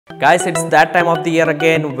Guys, it's that time of the year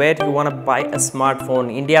again where you want to buy a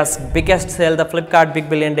smartphone. India's biggest sale, the Flipkart Big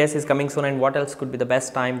Billion Days, is coming soon, and what else could be the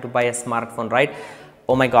best time to buy a smartphone, right?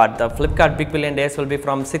 Oh my god, the Flipkart Big Billion Days will be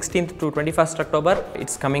from 16th to 21st October.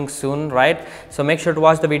 It's coming soon, right? So make sure to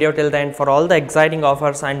watch the video till the end for all the exciting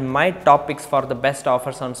offers and my top picks for the best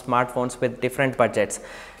offers on smartphones with different budgets.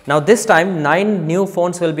 Now this time 9 new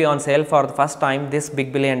phones will be on sale for the first time this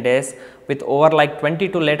Big Billion Days, with over like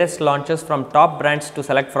 22 latest launches from top brands to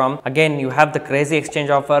select from. Again, you have the crazy exchange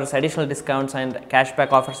offers, additional discounts and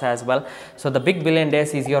cashback offers as well. So the Big Billion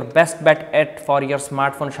Days is your best bet yet for your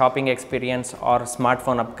smartphone shopping experience or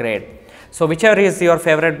smartphone upgrade. So whichever is your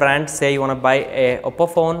favorite brand, say you want to buy a Oppo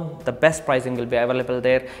phone, the best pricing will be available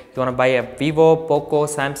there. You want to buy a Vivo, Poco,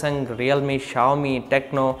 Samsung, Realme, Xiaomi,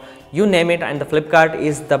 Tecno, you name it, and the Flipkart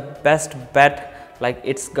is the best bet. Like,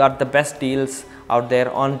 it's got the best deals out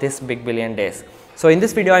there on this Big Billion Days. So in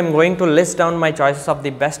this video, I'm going to list down my choices of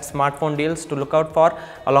the best smartphone deals to look out for,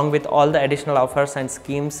 along with all the additional offers and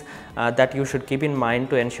schemes that you should keep in mind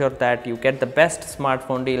to ensure that you get the best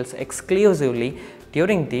smartphone deals exclusively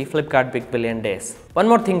during the Flipkart Big Billion Days. One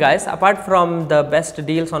more thing guys, apart from the best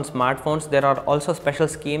deals on smartphones, there are also special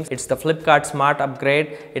schemes. It's the Flipkart Smart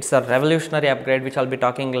Upgrade. It's a revolutionary upgrade which I'll be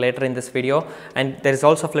talking later in this video, and there is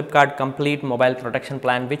also Flipkart Complete Mobile Protection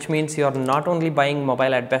plan, which means you're not only buying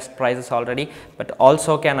mobile at best prices already, but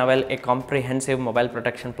also can avail a comprehensive mobile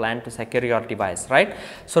protection plan to secure your device, right?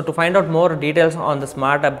 So to find out more details on the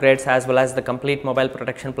smart upgrades as well as the complete mobile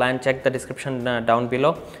protection plan, check the description down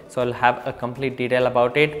below. So I'll have a complete detail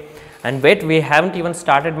about it. And wait, we haven't even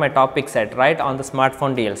started my topic set, right, on the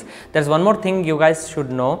smartphone deals. There's one more thing you guys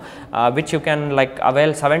should know, which you can like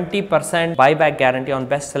avail 70% buyback guarantee on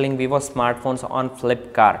best selling Vivo smartphones on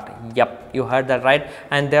Flipkart. Yep, you heard that right.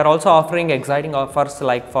 And they're also offering exciting offers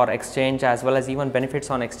like for exchange as well as even benefits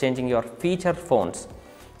on exchanging your feature phones.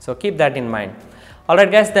 So keep that in mind.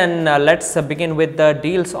 Alright guys, then let's begin with the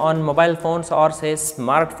deals on mobile phones, or say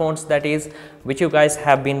smartphones, that is, which you guys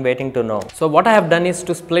have been waiting to know. So what I have done is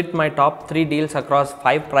to split my top 3 deals across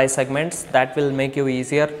 5 price segments. That will make you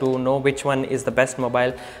easier to know which one is the best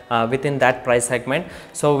mobile within that price segment.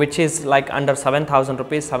 So which is like under 7,000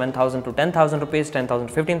 rupees, 7,000 to 10,000 rupees, 10,000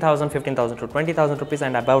 to 15,000, 15,000 to 20,000 rupees,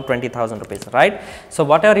 and above 20,000 rupees, right? So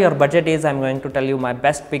whatever your budget is, I'm going to tell you my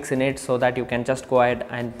best picks in it so that you can just go ahead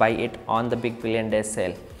and buy it on the Big Billion Days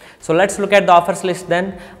sale. So let's look at the offers list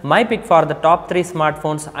then. My pick for the top 3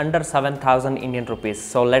 smartphones under 7,000 Indian rupees.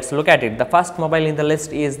 So let's look at it. The first mobile in the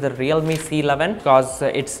list is the Realme C11, because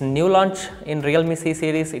it's new launch in Realme C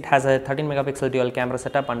series. It has a 13 megapixel dual camera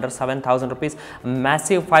setup under 7,000 rupees, a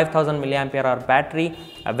massive 5,000 milliampere hour battery,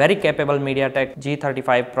 a very capable MediaTek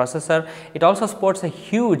G35 processor. It also sports a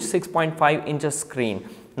huge 6.5 inches screen.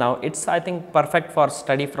 Now it's, I think, perfect for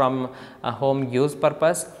study from a home use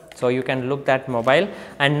purpose. So you can look that mobile.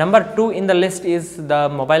 And number 2 in the list is the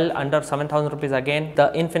mobile under 7,000 rupees, again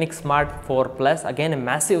the Infinix Smart 4 Plus. Again a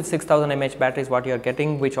massive 6,000 mAh battery is what you are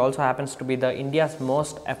getting, which also happens to be the India's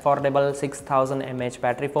most affordable 6,000 mAh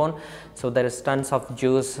battery phone. So there is tons of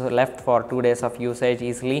juice left for 2 days of usage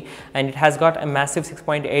easily, and it has got a massive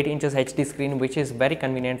 6.8 inches HD screen, which is very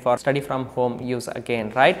convenient for study from home use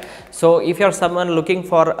again, right? So if you're someone looking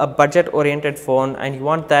for a budget oriented phone and you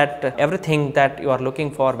want that everything that you are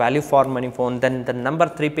looking for, value for money phone, then the number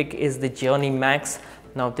 3 pick is the Journey Max.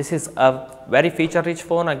 Now this is a very feature rich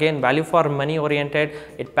phone, again value for money oriented.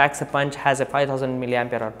 It packs a punch, has a 5,000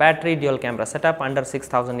 milliampere hour battery, dual camera setup under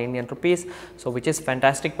 6,000 Indian rupees, so which is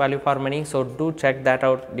fantastic value for money. So do check that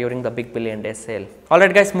out during the Big Billion Days sale.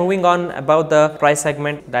 Alright guys, moving on about the price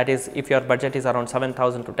segment, that is if your budget is around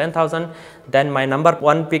 7,000 to 10,000, then my number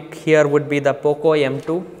 1 pick here would be the Poco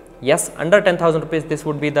M2. Yes, under 10,000 rupees, this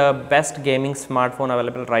would be the best gaming smartphone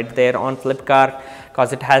available right there on Flipkart,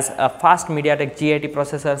 because it has a fast MediaTek G80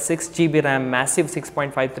 processor, 6 GB RAM, massive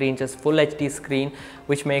 6.53 inches full HD screen,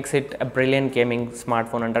 which makes it a brilliant gaming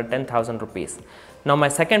smartphone under 10,000 rupees. Now my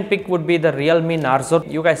second pick would be the Realme Narzo.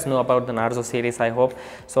 You guys know about the Narzo series, I hope.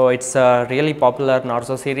 So it's a really popular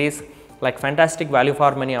Narzo series, like fantastic value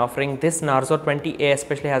for money offering. This Narzo 20A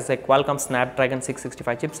especially has a Qualcomm Snapdragon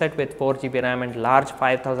 665 chipset with 4 GB RAM and large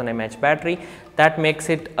 5,000 mAh battery. That makes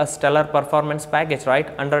it a stellar performance package, right,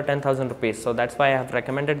 under 10,000 rupees. So that's why I have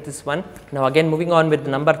recommended this one. Now again, moving on with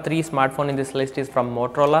number 3 smartphone in this list is from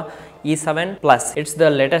Motorola E7 Plus. It's the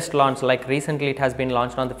latest launch, like recently it has been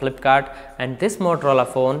launched on the Flipkart, and this Motorola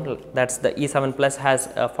phone, that's the E7 Plus, has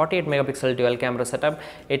a 48 megapixel dual camera setup.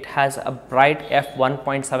 It has a bright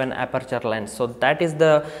f1.7 aperture lens. So that is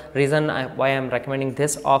the reason why I am recommending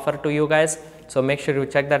this offer to you guys. So make sure you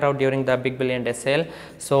check that out during the Big Billion Day sale.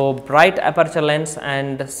 So bright aperture lens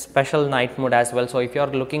and special night mode as well. So if you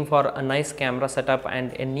are looking for a nice camera setup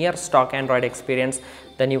and a near stock Android experience,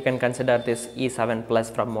 then you can consider this E7 Plus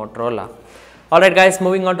from Motorola. Alright guys,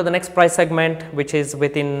 moving on to the next price segment, which is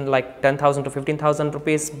within like 10,000 to 15,000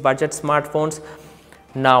 rupees budget smartphones.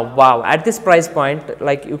 Now wow, at this price point,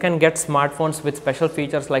 like you can get smartphones with special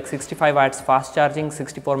features like 65 watts fast charging,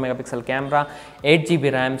 64 megapixel camera, 8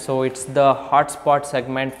 GB RAM. So it's the hotspot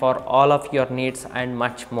segment for all of your needs and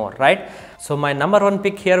much more, right? So my number one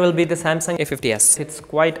pick here will be the Samsung A50s. It's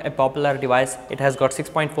quite a popular device. It has got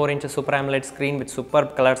 6.4 inch Super AMOLED screen with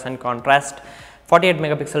superb colors and contrast. 48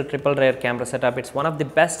 megapixel triple rear camera setup. It's one of the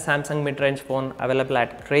best Samsung mid-range phone available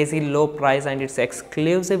at crazy low price, and it's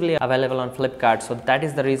exclusively available on Flipkart. So that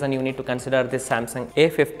is the reason you need to consider this Samsung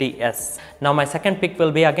A50s. Now my second pick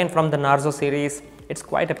will be again from the Narzo series. It's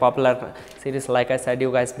quite a popular series, like I said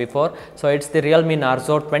you guys before. So it's the Realme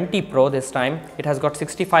Narzo 20 Pro this time. It has got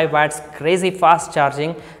 65 watts crazy fast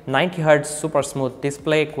charging, 90 Hz super smooth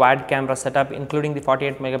display, quad camera setup including the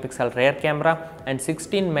 48 megapixel rear camera and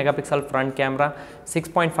 16 megapixel front camera,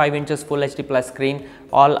 6.5 inches full HD plus screen,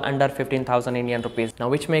 all under 15,000 Indian rupees. Now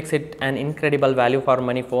which makes it an incredible value for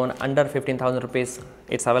money phone under 15,000 rupees.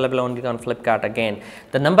 It's available only on Flipkart again.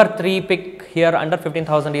 The number 3 pick here under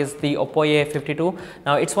 15,000 is the Oppo A52.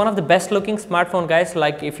 Now it's one of the best looking smartphone guys.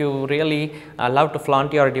 Like if you really love to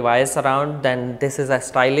flaunt your device around, then this is a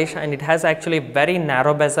stylish, and it has actually very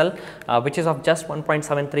narrow bezel which is of just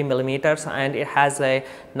 1.73 millimeters, and it has a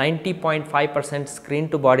 90.5% screen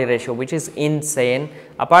to body ratio, which is insane.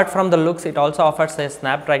 Apart from the looks, it also offers a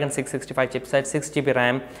Snapdragon 665 chipset, 6 GB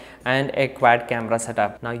RAM and a quad camera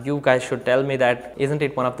setup. Now you guys should tell me that isn't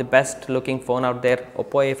it one of the best looking phone out there,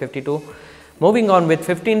 Oppo A52. Moving on with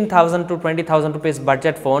 15,000 to 20,000 rupees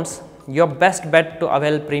budget phones, your best bet to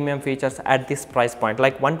avail premium features at this price point,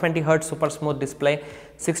 like 120 Hz super smooth display,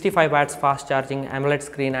 65 watts fast charging, AMOLED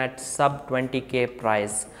screen at sub 20k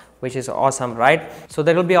price, which is awesome, right? So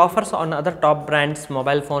there will be offers on other top brands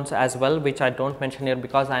mobile phones as well, which I don't mention here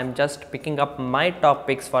because I am just picking up my top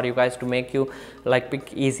picks for you guys to make you like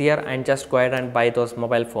pick easier and just go ahead and buy those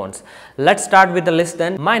mobile phones. Let's start with the list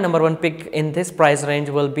then. My number one pick in this price range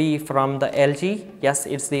will be from the LG. Yes,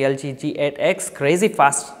 it's the LG G8X crazy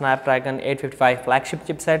fast Snapdragon 855 flagship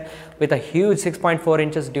chipset with a huge 6.4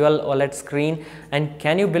 inches dual OLED screen. And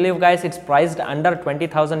can you believe guys, it's priced under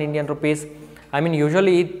 20,000 Indian rupees. I mean,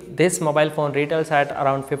 usually this mobile phone retails at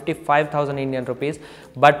around 55,000 Indian rupees,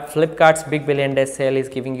 but Flipkart's Big Billion Day sale is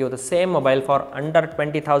giving you the same mobile for under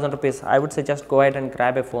 20,000 rupees. I would say just go ahead and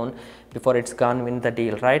grab a phone before it's gone, win the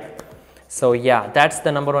deal, right? So yeah, that's the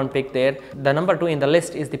number one pick there. The number 2 in the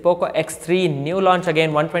list is the Poco X3 new launch,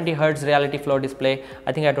 again 120 Hz reality flow display.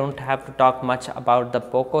 I think I don't have to talk much about the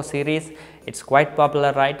Poco series. It's quite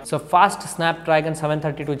popular, right? So fast Snapdragon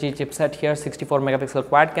 732G chipset here, 64 megapixel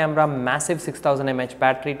quad camera, massive 6000 mAh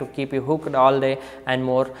battery to keep you hooked all day and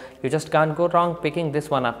more. You just can't go wrong picking this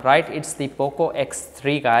one up, right? It's the Poco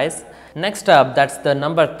X3 guys. Next up, that's the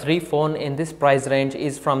number 3 phone in this price range,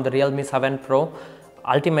 is from the Realme 7 Pro.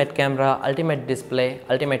 Ultimate camera, ultimate display,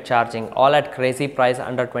 ultimate charging, all at crazy price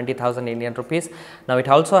under 20,000 Indian rupees. Now it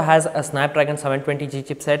also has a Snapdragon 720G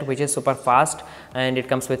chipset, which is super fast, and it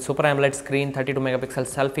comes with Super AMOLED screen, 32 megapixel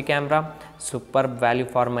selfie camera. Superb value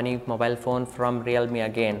for money mobile phone from Realme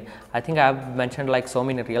again. I think I have mentioned like so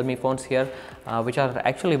many Realme phones here which are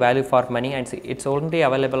actually value for money, and it's only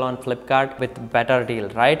available on Flipkart with better deal,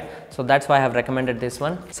 right? So that's why I have recommended this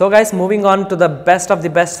one. So guys, moving on to the best of the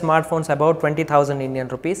best smartphones about 20,000 Indian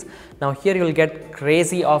rupees. Now here you will get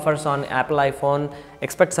crazy offers on Apple iPhone.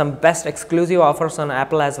 Expect some best exclusive offers on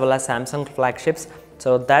Apple as well as Samsung flagships.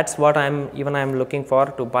 So that's what I'm looking for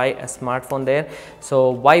to buy a smartphone there. So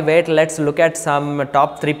why wait? Let's look at some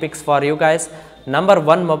top 3 picks for you guys. Number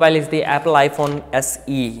 1 mobile is the Apple iPhone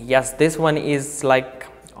SE. Yes, this one is like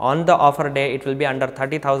on the offer day, it will be under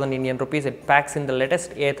 30,000 Indian rupees. It packs in the latest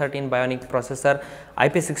A13 Bionic processor,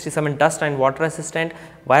 IP67 dust and water resistant,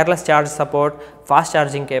 wireless charge support, fast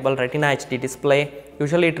charging cable, Retina HD display.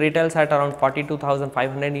 Usually it retails at around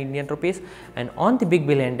 42,500 Indian rupees, and on the Big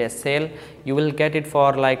Billion Day sale, you will get it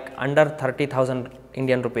for like under 30,000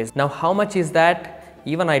 Indian rupees. Now how much is that?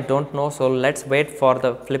 Even I don't know, so let's wait for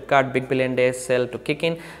the Flipkart Big Billion Day sale to kick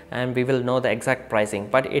in and we will know the exact pricing,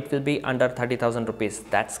 but it will be under 30,000 rupees.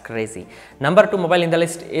 That's crazy. Number 2 mobile in the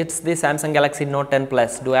list, it's the Samsung Galaxy Note 10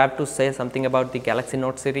 Plus. Do I have to say something about the Galaxy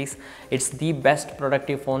Note series? It's the best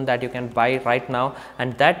productive phone that you can buy right now,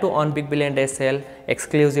 and that too on Big Billion Day sale.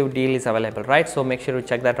 Exclusive deal is available, right? So make sure you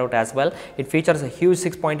check that out as well. It features a huge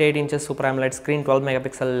 6.8 inches Super AMOLED screen, 12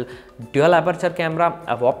 megapixel dual aperture camera,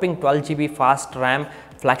 a whopping 12 GB fast RAM,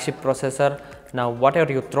 flagship processor. Now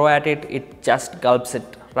whatever you throw at it, it just gulps it,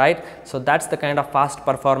 right? So that's the kind of fast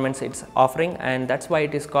performance it's offering, and that's why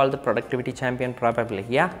it is called the productivity champion probably.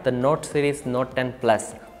 Yeah, the Note series Note 10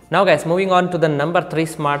 Plus. Now guys, moving on to the number 3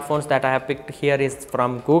 smartphones that I have picked here is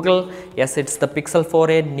from Google. Yes, it's the Pixel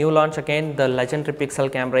 4a new launch again. The legendary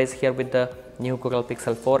Pixel camera is here with the new Google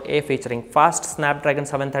Pixel 4a featuring fast Snapdragon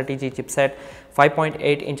 730G chipset,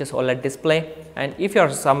 5.8 inches OLED display, and if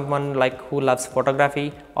you're someone like who loves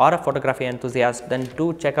photography or a photography enthusiast, then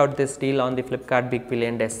do check out this deal on the Flipkart Big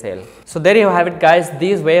Billion Day sale. So there you have it guys,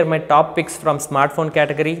 these were my top picks from smartphone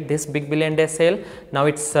category this Big Billion Day sale. Now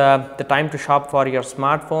it's the time to shop for your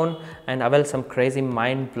smartphone and avail some crazy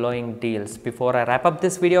mind-blowing deals. Before I wrap up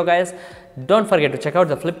this video guys, don't forget to check out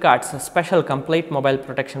the Flipkart's special complete mobile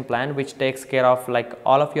protection plan, which takes care of like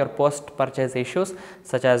all of your post-purchase issues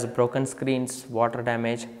such as broken screens, water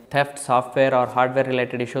damage, theft, software or hardware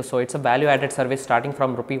related issues. So it's a value-added service starting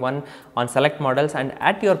from ₹1 on select models, and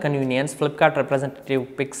at your convenience, Flipkart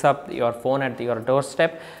representative picks up your phone at your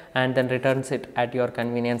doorstep and then returns it at your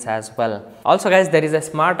convenience as well. Also guys, there is a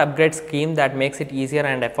smart upgrade scheme that makes it easier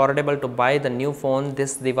and affordable to buy the new phone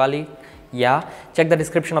this Diwali. Yeah, check the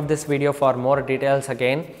description of this video for more details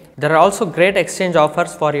again. There are also great exchange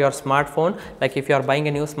offers for your smartphone. Like if you are buying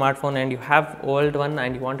a new smartphone and you have old one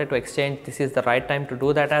and you wanted to exchange, this is the right time to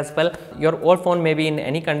do that as well. Your old phone may be in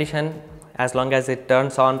any condition as long as it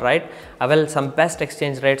turns on, right? Avail some best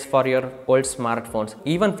exchange rates for your old smartphones.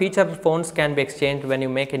 Even feature phones can be exchanged when you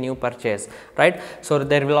make a new purchase, right? So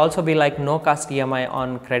there will also be like no cost EMI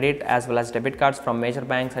on credit as well as debit cards from major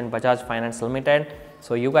banks and Bajaj Finance Limited.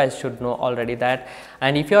 So you guys should know already that.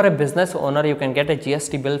 And if you're a business owner, you can get a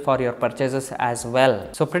GST bill for your purchases as well.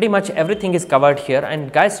 So pretty much everything is covered here.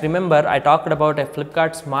 And guys, remember I talked about a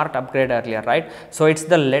Flipkart Smart Upgrade earlier, right? So it's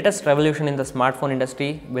the latest revolution in the smartphone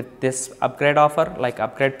industry with this upgrade offer, like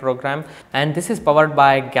upgrade program. And this is powered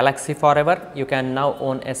by Galaxy Forever. You can now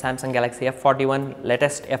own a Samsung Galaxy F41,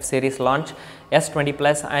 latest F series launch, S20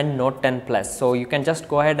 Plus and Note 10 Plus. So you can just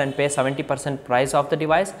go ahead and pay 70% price of the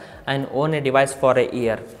device and own a device for a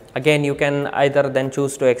year. Again, you can either then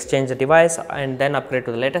choose to exchange the device and then upgrade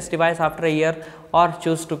to the latest device after a year, or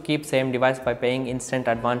choose to keep same device by paying instant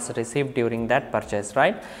advance received during that purchase,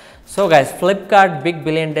 right? So guys, Flipkart Big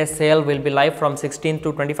Billion Day sale will be live from 16th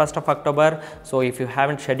to 21st of October. So if you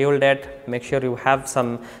haven't scheduled it, make sure you have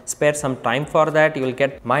some time for that. You will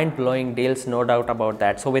get mind-blowing deals, no doubt about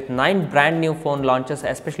that. So with 9 brand new phone launches,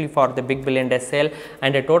 especially for the Big Billion Day sale,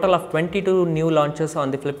 and a total of 22 new launches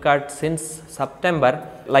on the Flipkart since September,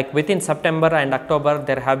 like within September and October,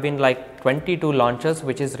 there have been like 22 launches,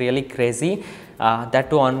 which is really crazy.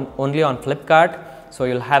 That too only on Flipkart. So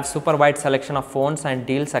you'll have super wide selection of phones and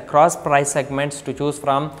deals across price segments to choose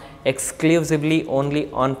from, exclusively only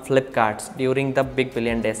on Flipkart during the Big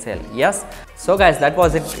Billion Day sale. Yes. So guys, that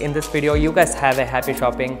was it in this video. You guys have a happy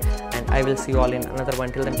shopping, and I will see you all in another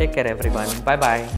one. Till then, take care everyone. Bye bye.